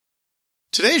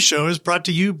Today's show is brought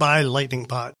to you by Lightning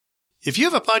Pod. If you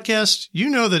have a podcast, you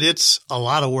know that it's a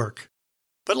lot of work.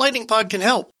 But Lightning Pod can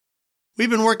help. We've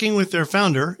been working with their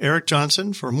founder, Eric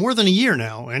Johnson, for more than a year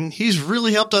now, and he's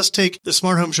really helped us take the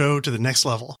Smart Home Show to the next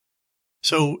level.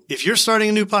 So if you're starting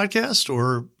a new podcast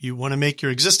or you want to make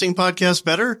your existing podcast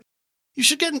better, you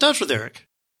should get in touch with Eric.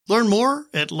 Learn more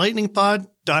at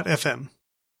lightningpod.fm.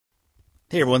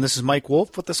 Hey everyone, this is Mike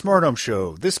Wolf with the Smart Home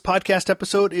Show. This podcast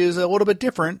episode is a little bit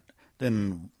different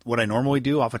than what I normally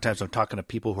do. Oftentimes I'm talking to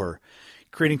people who are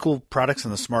creating cool products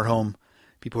in the smart home,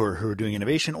 people who are doing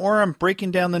innovation, or I'm breaking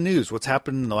down the news, what's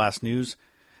happened in the last news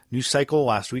cycle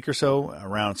last week or so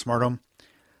around smart home.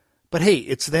 But hey,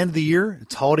 it's the end of the year,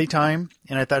 it's holiday time,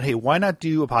 and I thought, hey, why not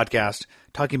do a podcast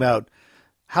talking about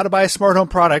how to buy a smart home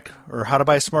product or how to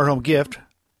buy a smart home gift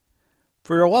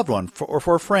for your loved one or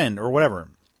for a friend or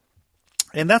whatever.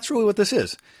 And that's really what this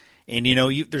is. And,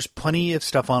 there's plenty of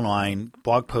stuff online,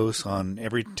 blog posts on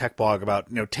every tech blog about,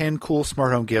 10 cool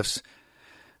smart home gifts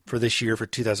for this year, for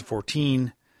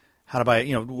 2014, how to buy,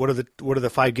 what are the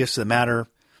 5 gifts that matter.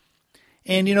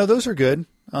 And, those are good.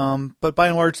 But by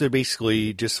and large, they're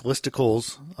basically just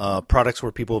listicles, products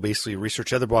where people basically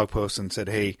research other blog posts and said,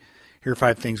 hey, here are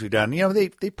 5 things we've done.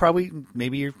 They probably,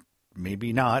 maybe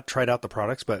not, tried out the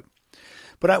products. But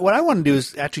what I want to do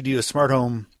is actually do a smart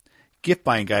home gift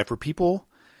buying guide for people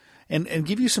and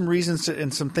give you some reasons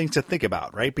and some things to think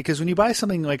about, right? Because when you buy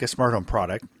something like a smart home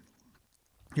product,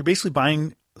 you're basically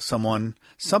buying someone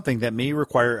something that may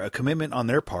require a commitment on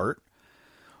their part.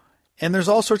 And there's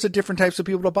all sorts of different types of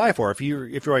people to buy for. If you're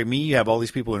like me, you have all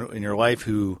these people in your life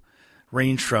who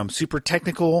range from super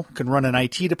technical, can run an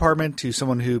IT department, to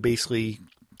someone who basically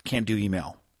can't do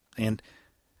email. And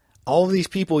all of these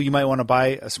people you might want to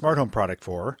buy a smart home product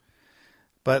for,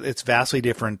 but it's vastly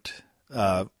different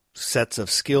sets of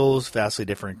skills, vastly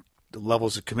different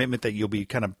levels of commitment that you'll be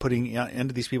kind of putting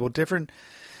into these people, different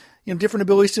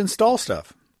abilities to install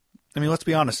stuff. I mean, let's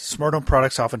be honest, smart home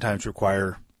products oftentimes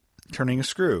require turning a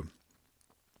screw,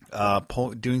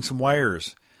 doing some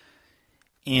wires,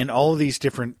 and all of these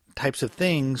different types of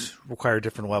things require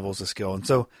different levels of skill. And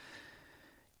so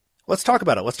let's talk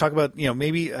about it. Let's talk about,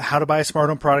 maybe how to buy a smart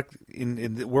home product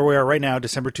in where we are right now,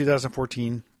 December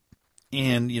 2014.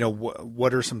 And,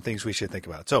 what are some things we should think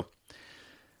about? So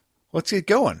let's get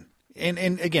going.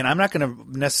 And again, I'm not going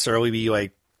to necessarily be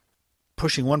like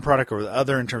pushing one product over the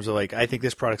other in terms of like, I think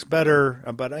this product's better,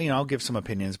 but I'll give some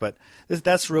opinions, but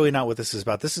that's really not what this is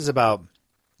about. This is about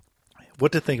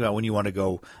what to think about when you want to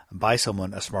go buy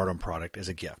someone a smart home product as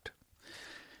a gift.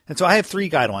 And so I have 3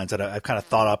 guidelines that I've kind of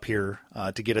thought up here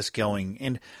to get us going.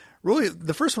 And really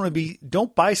the first one would be,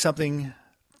 don't buy something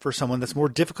for someone that's more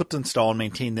difficult to install and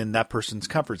maintain than that person's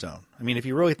comfort zone. I mean, if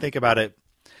you really think about it,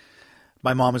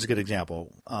 my mom is a good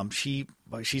example. She's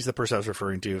the person I was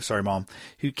referring to. Sorry, Mom,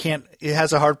 who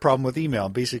has a hard problem with email,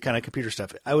 basically kind of computer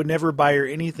stuff. I would never buy her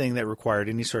anything that required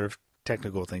any sort of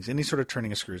technical things, any sort of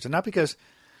turning of screws. And not because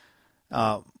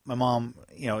my mom,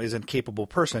 is an incapable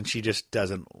person. She just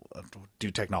doesn't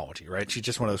do technology, right? She's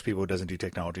just one of those people who doesn't do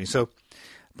technology. So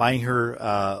buying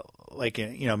her,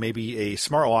 maybe a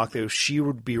smart lock that she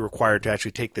would be required to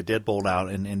actually take the deadbolt out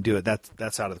and do it.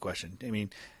 That's out of the question. I mean,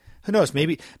 who knows?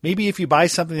 Maybe if you buy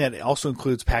something that also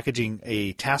includes packaging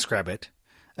a TaskRabbit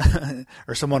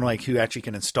or someone like who actually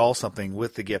can install something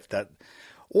with the gift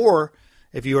or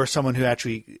if you are someone who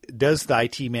actually does the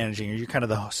IT managing, or you're kind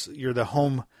of you're the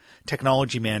home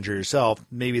technology manager yourself,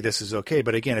 maybe this is okay.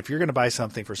 But again, if you're going to buy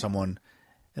something for someone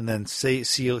and then say,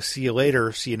 see you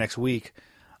later, see you next week,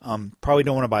 probably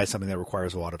don't want to buy something that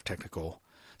requires a lot of technical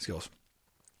skills.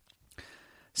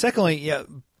 Secondly,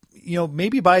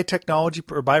 maybe buy a technology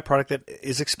or buy a product that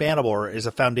is expandable or is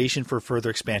a foundation for further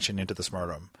expansion into the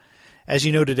smart home. As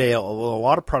you know today, a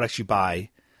lot of products you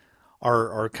buy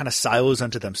are kind of silos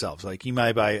unto themselves. Like you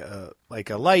might buy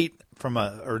a light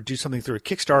or do something through a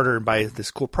Kickstarter and buy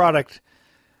this cool product,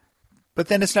 but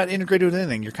then it's not integrated with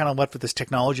anything. You're kind of left with this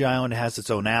technology island. It has its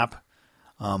own app.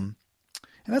 And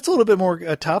that's a little bit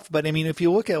more tough. But I mean, if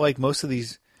you look at like most of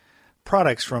these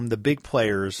products from the big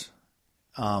players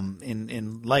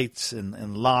in lights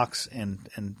and locks and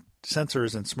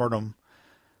sensors and smart home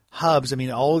hubs, I mean,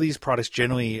 all of these products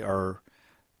generally are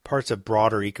parts of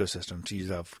broader ecosystems, to use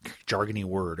a jargony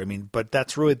word. I mean, but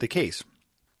that's really the case.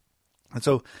 And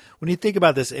so when you think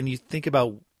about this and you think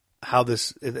about how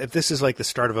if this is like the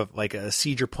start of a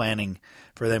seed you're planning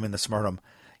for them in the smart home,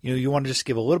 you want to just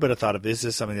give a little bit of thought of, is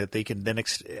this something that they can then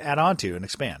add on to and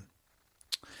expand?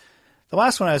 The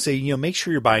last one I would say, make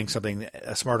sure you're buying something,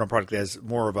 a smart home product that has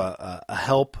more of a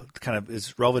help, kind of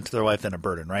is relevant to their life than a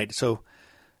burden, right? So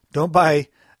don't buy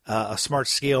a smart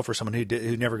scale for someone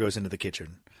who never goes into the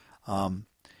kitchen.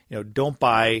 Don't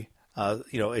buy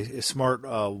a smart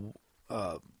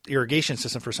irrigation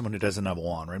system for someone who doesn't have a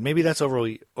lawn, right? Maybe that's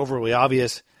overly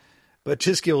obvious, but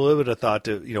just give a little bit of thought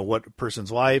to what a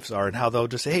person's lives are and how they'll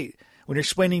just say, hey, when you're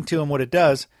explaining to them what it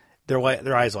does, their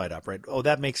eyes light up, right? Oh,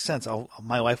 that makes sense.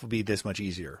 My life will be this much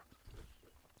easier.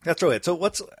 That's really it. So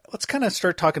let's kind of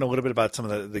start talking a little bit about some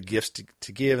of the gifts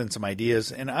to give and some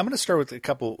ideas. And I'm going to start with a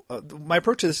couple. My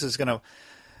approach to this is going to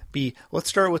be, let's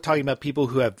start with talking about people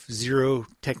who have zero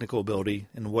technical ability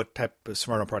and what type of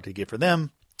smart home product to get for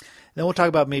them. Then we'll talk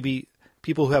about maybe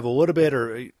people who have a little bit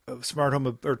or smart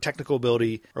home or technical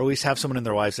ability, or at least have someone in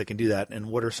their lives that can do that, and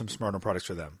what are some smart home products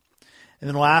for them. And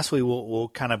then lastly, we'll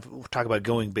kind of talk about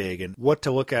going big and what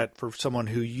to look at for someone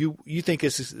who you think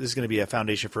is going to be a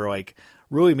foundation for, like,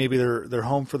 really maybe their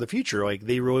home for the future. Like,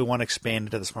 they really want to expand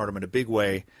into the smart home in a big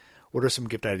way. What are some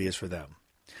gift ideas for them?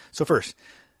 So first,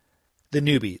 the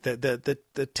newbie,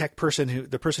 the tech person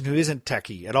the person who isn't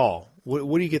techie at all.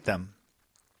 What do you get them?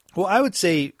 Well, I would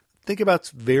say think about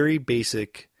very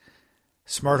basic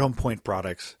smart home point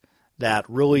products that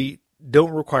really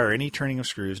don't require any turning of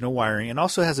screws, no wiring, and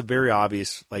also has a very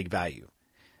obvious value.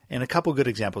 And a couple good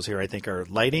examples here, I think, are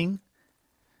lighting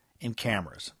and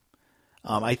cameras.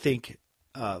 I think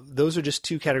those are just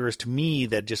two categories to me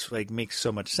that just makes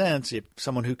so much sense. If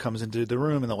someone who comes into the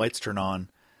room and the lights turn on,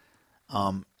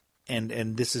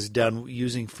 and this is done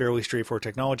using fairly straightforward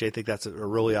technology, I think that's a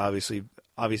really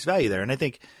obvious value there. And I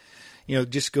think,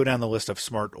 just go down the list of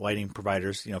smart lighting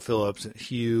providers, Philips,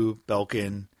 Hue,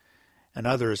 Belkin, and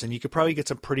others, and you could probably get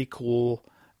some pretty cool,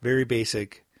 very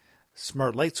basic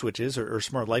smart light switches or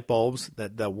smart light bulbs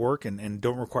that work and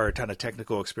don't require a ton of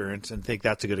technical experience, and I think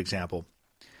that's a good example.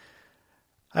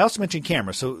 I also mentioned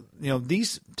cameras. So,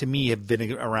 these to me have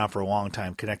been around for a long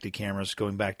time, connected cameras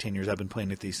going back 10 years. I've been playing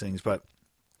with these things, but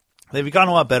they've gotten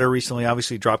a lot better recently.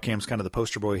 Obviously, Dropcam's kind of the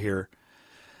poster boy here.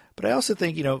 But I also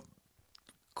think,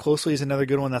 Closely is another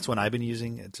good one. That's one I've been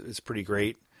using. It's pretty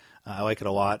great. I like it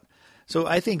a lot. So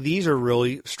I think these are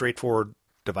really straightforward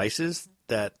devices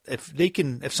that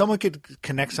if someone could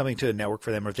connect something to a network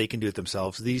for them, or if they can do it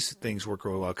themselves, these things work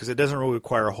really well because it doesn't really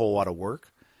require a whole lot of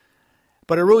work,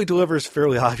 but it really delivers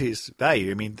fairly obvious value.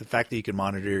 I mean, the fact that you can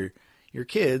monitor your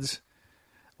kids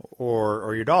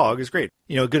or your dog is great.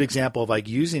 A good example of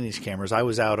using these cameras. I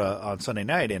was out on Sunday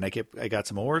night and I got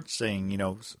some alerts saying,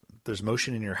 there's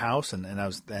motion in your house, and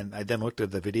I then looked at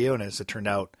the video, and as it turned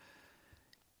out,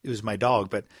 it was my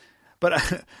dog. But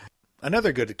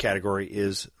another good category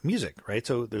is music, right?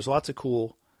 So there's lots of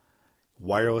cool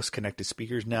wireless connected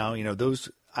speakers now.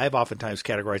 Those I've oftentimes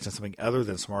categorized in something other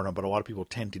than smart home, but a lot of people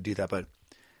tend to do that. But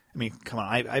I mean, come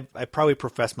on, I probably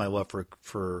professed my love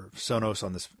for Sonos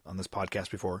on this podcast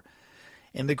before.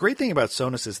 And the great thing about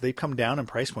Sonos is they've come down in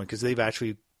price point because they've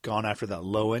actually gone after that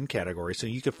low end category. So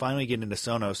you could finally get into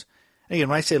Sonos. And again,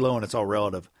 when I say low end, it's all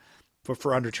relative.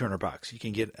 For under $200, you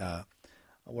can get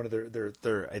one of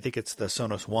their I think it's the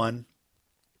Sonos One,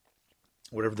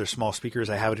 whatever their small speakers.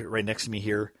 I have it right next to me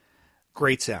here.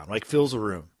 Great sound, fills the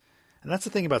room. And that's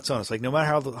the thing about Sonos. No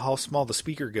matter how small the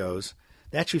speaker goes,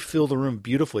 they actually fill the room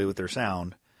beautifully with their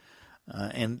sound.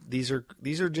 And these are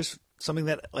just something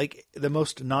that the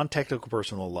most non-technical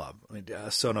person will love. I mean, a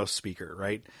Sonos speaker,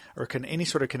 right? Or any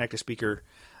sort of connected speaker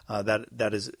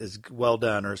that is well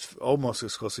done, or is almost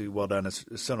as closely well done as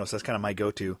Sonos. That's kind of my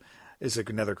go-to. Is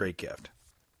another great gift.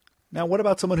 Now, what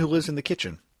about someone who lives in the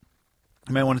kitchen?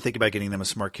 You might want to think about getting them a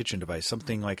smart kitchen device,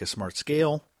 something like a smart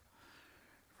scale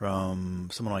from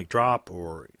someone like Drop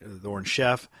or the Orange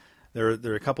Chef. There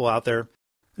are a couple out there.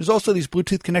 There's also these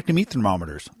Bluetooth connected meat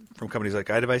thermometers from companies like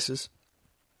iDevices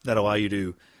that allow you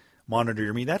to monitor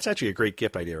your meat. That's actually a great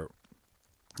gift idea.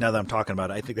 Now that I'm talking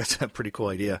about it, I think that's a pretty cool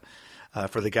idea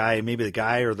for the guy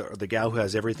or the gal who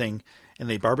has everything and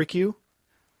they barbecue.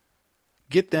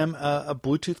 Get them a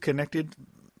Bluetooth connected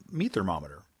meat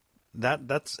thermometer.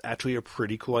 That's actually a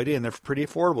pretty cool idea, and they're pretty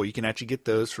affordable. You can actually get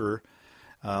those for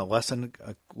less than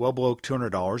well below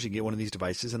 $200. You can get one of these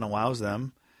devices, and allows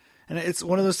them. And it's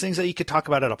one of those things that you could talk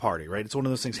about at a party, right? It's one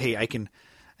of those things. Hey, I can.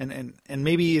 And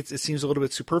maybe it seems a little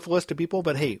bit superfluous to people,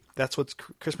 but hey, that's what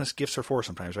Christmas gifts are for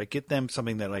sometimes, right? Get them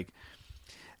something that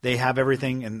they have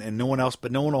everything and no one else,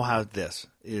 but no one will have this,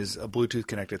 is a Bluetooth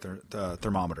connected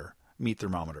thermometer, meat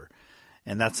thermometer.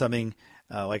 And that's something,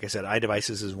 like I said,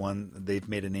 iDevices is one. They've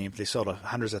made a name. They sold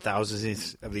hundreds of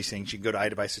thousands of these things. You can go to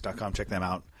iDevices.com, check them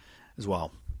out as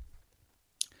well.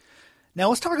 Now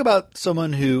let's talk about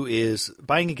someone who is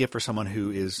buying a gift for someone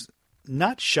who is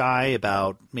not shy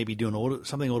about maybe doing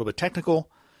something a little bit technical,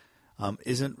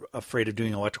 isn't afraid of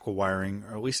doing electrical wiring,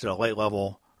 or at least at a light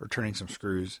level, or turning some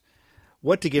screws.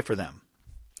 What to get for them?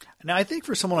 Now, I think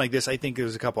for someone like this, I think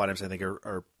there's a couple items I think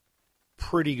are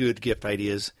pretty good gift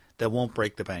ideas that won't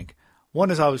break the bank.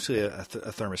 One is obviously a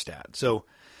thermostat. So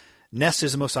Nest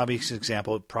is the most obvious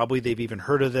example. Probably they've even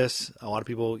heard of this. A lot of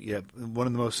people, one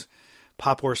of the most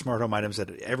popular smart home items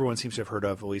that everyone seems to have heard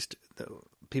of, at least the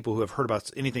people who have heard about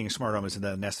anything smart home, is in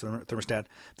the Nest thermostat.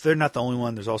 But they're not the only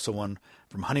one. There's also one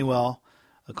from Honeywell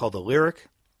called the Lyric.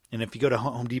 And if you go to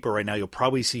Home Depot right now, you'll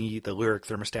probably see the Lyric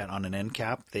thermostat on an end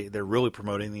cap. They're really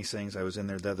promoting these things. I was in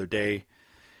there the other day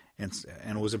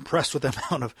and was impressed with the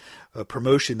amount of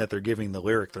promotion that they're giving the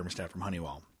Lyric thermostat from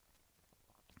Honeywell.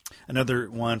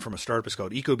 Another one from a startup is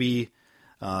called Ecobee.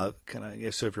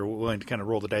 So if you're willing to kind of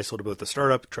roll the dice a little bit with the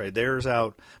startup, try theirs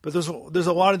out. But there's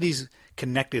a lot of these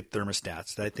connected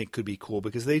thermostats that I think could be cool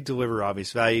because they deliver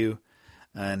obvious value.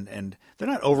 And they're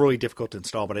not overly difficult to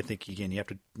install, but I think, again, you have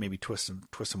to maybe twist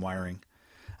some wiring.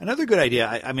 Another good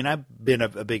idea, I mean, I've been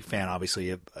a big fan,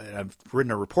 obviously. I've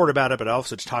written a report about it, but I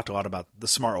also just talked a lot about the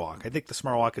smart lock. I think the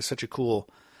smart lock is such a cool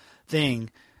thing.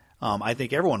 I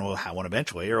think everyone will have one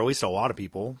eventually, or at least a lot of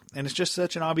people. And it's just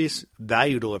such an obvious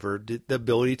value delivered, the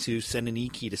ability to send an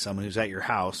e-key to someone who's at your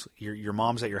house. Your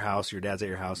mom's at your house, your dad's at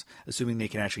your house, assuming they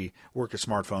can actually work a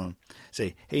smartphone.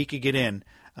 Say, hey, you could get in.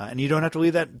 And you don't have to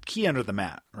leave that key under the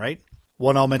mat, right?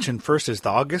 One I'll mention first is the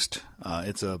August.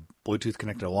 It's a Bluetooth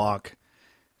connected lock,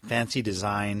 fancy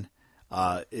design.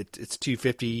 It's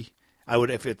 $250. I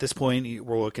would, if at this point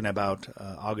we're looking about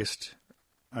we're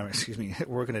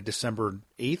looking at December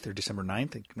 8th or December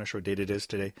 9th. I'm not sure what date it is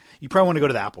today. You probably want to go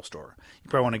to the Apple Store. You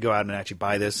probably want to go out and actually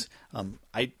buy this.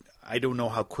 I don't know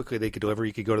how quickly they could deliver.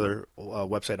 You could go to their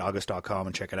website, august.com,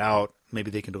 and check it out.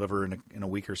 Maybe they can deliver in a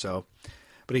week or so.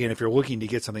 But again, if you're looking to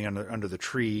get something under the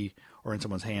tree or in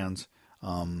someone's hands,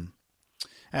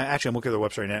 actually, I'm looking at their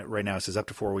website right now. It says up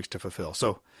to 4 weeks to fulfill.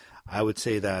 So I would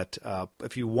say that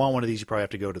if you want one of these, you probably have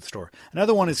to go to the store.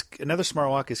 Another smart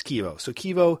lock is Kevo. So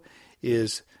Kevo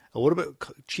is a little bit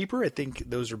cheaper. I think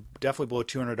those are definitely below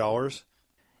 $200.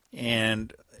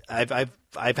 And I've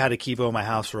had a Kevo in my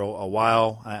house for a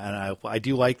while, and I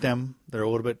do like them. They're a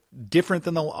little bit different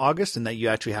than the August in that you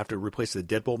actually have to replace the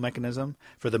deadbolt mechanism.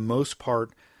 For the most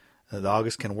part, the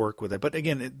August can work with it. But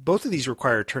again, both of these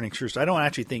require turning screws. So I don't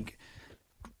actually think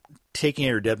taking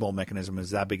out your deadbolt mechanism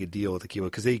is that big a deal with the Kevo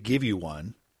because they give you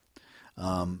one.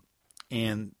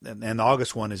 And the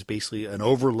August one is basically an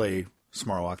overlay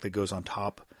smart lock that goes on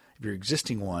top of your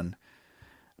existing one.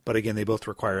 But again, they both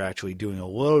require actually doing a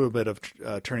little bit of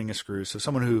turning a screw. So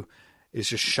someone who is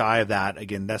just shy of that,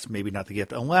 again, that's maybe not the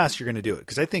gift, unless you're going to do it.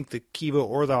 Because I think the Kevo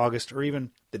or the August or even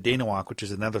the DynaLock, which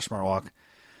is another smart lock,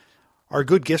 are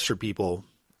good gifts for people,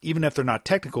 even if they're not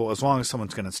technical, as long as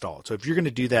someone's going to install it. So if you're going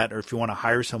to do that, or if you want to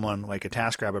hire someone like a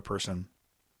TaskRabbit person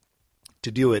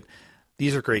to do it,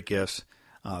 these are great gifts.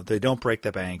 They don't break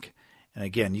the bank. And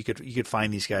again, you could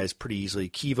find these guys pretty easily.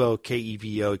 Kevo, Kevo,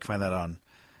 you can find that on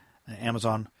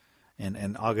Amazon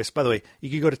and August. By the way, you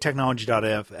can go to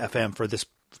technology.fm for this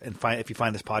and if you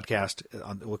find this podcast,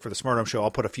 look for the Smart Home Show.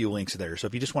 I'll put a few links there. So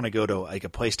if you just want to go to like a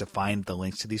place to find the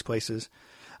links to these places,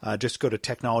 just go to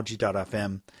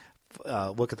technology.fm,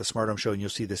 look at the Smart Home Show, and you'll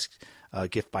see this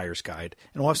gift buyer's guide,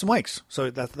 and we'll have some links. So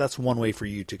that's one way for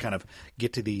you to kind of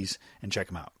get to these and check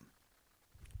them out.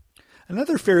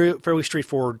 Another fairly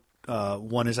straightforward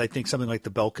one is, I think, something like the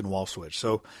Belkin wall switch.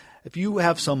 So if you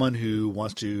have someone who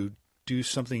wants to do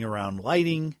something around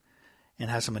lighting and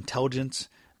has some intelligence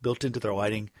built into their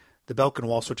lighting, the Belkin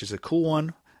wall switch is a cool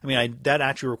one. I mean, that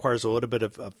actually requires a little bit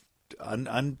of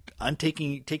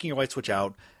taking your light switch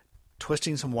out,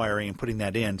 twisting some wiring, and putting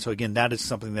that in. So again, that is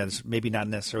something that is maybe not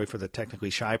necessarily for the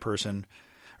technically shy person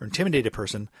or intimidated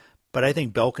person, but I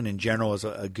think Belkin in general is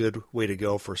a good way to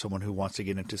go for someone who wants to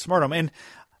get into smart home. And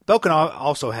Belkin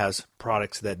also has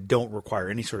products that don't require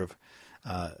any sort of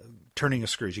turning of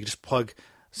screws. You can just plug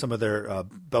some of their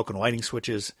Belkin lighting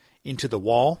switches into the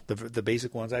wall. The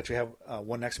basic ones actually have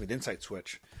one next to me, the Insight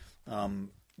switch.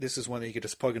 This is one that you can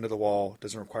just plug into the wall. It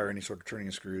doesn't require any sort of turning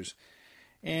of screws.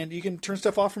 And you can turn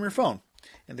stuff off from your phone.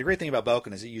 And the great thing about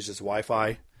Belkin is it uses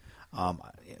Wi-Fi.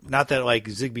 Not that like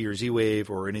Zigbee or Z-Wave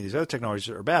or any of these other technologies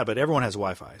are bad, but everyone has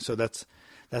Wi-Fi. So that's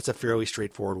a fairly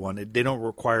straightforward one. They don't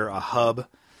require a hub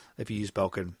if you use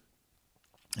Belkin.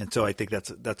 And so I think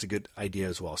that's a good idea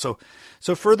as well. So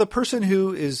for the person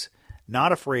who is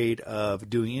not afraid of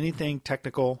doing anything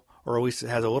technical, or at least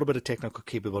has a little bit of technical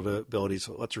capabilities,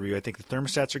 let's review. I think the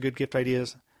thermostats are good gift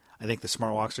ideas. I think the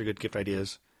smart locks are good gift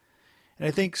ideas. And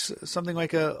I think something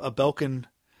like a Belkin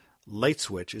light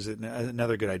switch is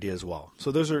another good idea as well.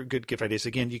 So those are good gift ideas.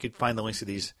 Again, you could find the links to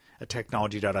these at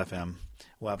technology.fm.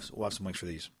 We'll have some links for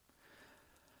these.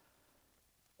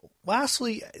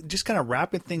 Lastly, just kind of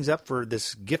wrapping things up for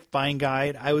this gift buying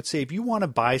guide, I would say if you want to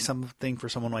buy something for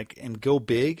someone and go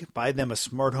big, buy them a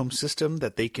smart home system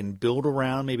that they can build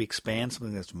around, maybe expand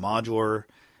something that's modular,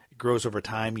 it grows over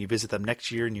time. You visit them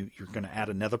next year and you're going to add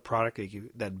another product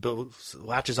that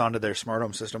latches onto their smart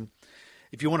home system.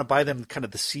 If you want to buy them kind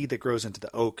of the seed that grows into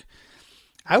the oak,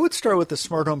 I would start with the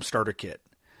smart home starter kit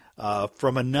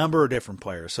from a number of different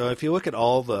players. So if you look at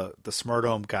all the smart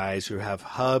home guys who have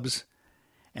hubs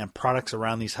and products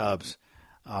around these hubs,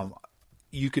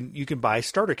 you can buy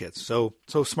starter kits. So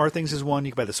SmartThings is one.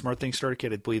 You can buy the SmartThings starter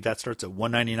kit. I believe that starts at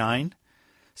 $199.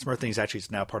 SmartThings actually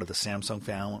is now part of the Samsung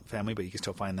family, but you can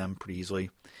still find them pretty easily.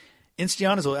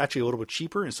 Insteon is actually a little bit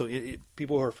cheaper, and so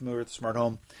people who are familiar with the smart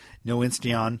home know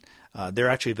Insteon. They're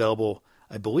actually available,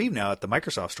 I believe, now at the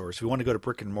Microsoft stores. If you want to go to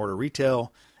brick and mortar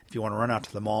retail, if you want to run out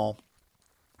to the mall,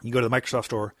 you can go to the Microsoft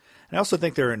store. And I also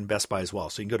think they're in Best Buy as well.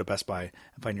 So you can go to Best Buy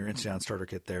and find your Insteon starter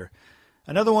kit there.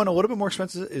 Another one, a little bit more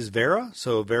expensive, is Vera.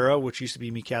 So Vera, which used to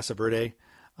be Mi Casa Verde,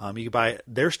 you can buy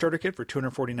their starter kit for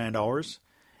 $249.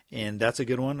 And that's a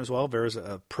good one as well. Vera's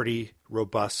a pretty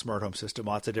robust smart home system.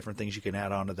 Lots of different things you can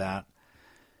add on to that.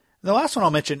 And the last one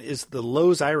I'll mention is the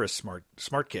Lowe's Iris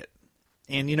Smart Kit.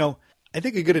 And, I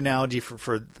think a good analogy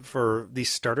for these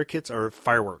starter kits are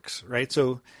fireworks, right?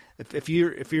 So if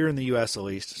you're in the U.S. at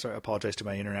least, sorry, I apologize to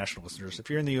my international listeners. If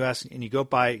you're in the U.S. and you go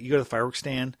to the fireworks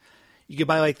stand, you can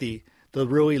buy like the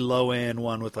really low end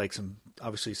one with like some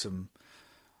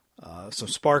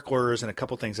sparklers and a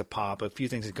couple things that pop, a few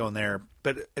things that go in there.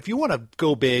 But if you want to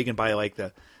go big and buy like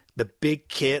the big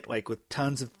kit, like with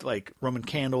tons of like Roman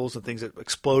candles and things that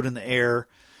explode in the air,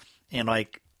 and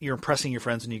like you're impressing your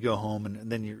friends when you go home,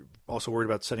 and then you're also worried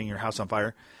about setting your house on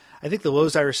fire, I think the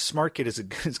Lowe's Iris Smart Kit is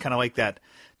kind of like that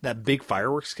big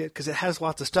fireworks kit because it has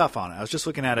lots of stuff on it. I was just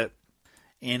looking at it,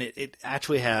 and it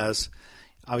actually has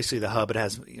obviously the hub. It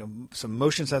has some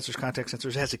motion sensors, contact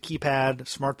sensors. It has a keypad,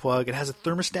 smart plug. It has a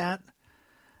thermostat,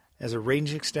 as a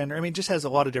range extender. I mean, it just has a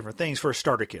lot of different things for a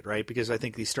starter kit, right? Because I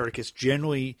think these starter kits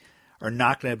generally are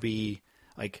not going to be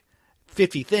like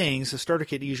 50 things. The starter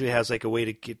kit usually has like a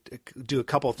way to do a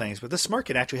couple of things, but this Smart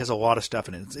Kit actually has a lot of stuff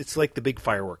in it. It's like the big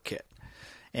firework kit.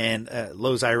 And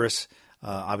Lowe's Iris,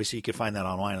 obviously you can find that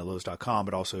online at Lowe's.com,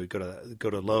 but also go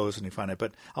to Lowe's and you find it.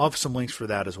 But I'll have some links for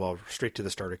that as well, straight to the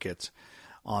starter kits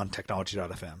on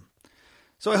technology.fm.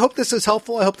 So I hope this is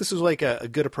helpful. I hope this was like a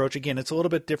good approach. Again, it's a little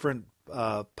bit different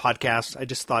podcast. I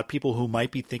just thought people who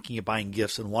might be thinking of buying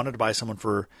gifts and wanted to buy something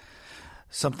for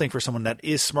someone that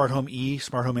is smart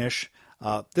home-ish.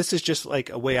 This is just like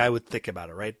a way I would think about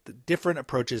it, right? The different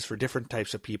approaches for different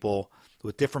types of people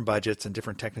with different budgets and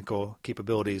different technical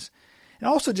capabilities. It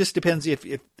also just depends if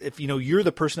you're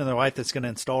the person in their life that's going to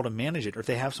install it and manage it, or if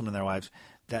they have someone in their lives,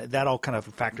 that all kind of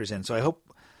factors in. So I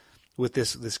hope with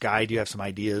this guide you have some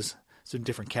ideas, some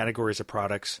different categories of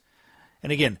products.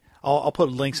 And again, I'll put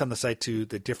links on the site to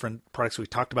the different products we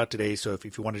talked about today. So if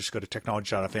you want to just go to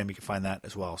technology.fm, you can find that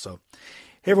as well. So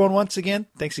hey everyone, once again,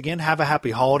 thanks again. Have a happy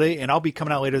holiday. And I'll be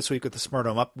coming out later this week with the Smart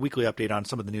Home weekly update on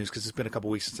some of the news because it's been a couple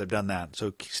weeks since I've done that.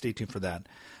 So stay tuned for that.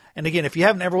 And again, if you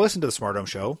haven't ever listened to the Smart Home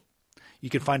Show, you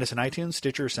can find us on iTunes,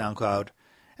 Stitcher, SoundCloud.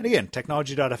 And again,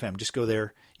 technology.fm. Just go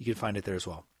there. You can find it there as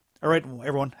well. All right,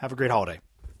 everyone, have a great holiday.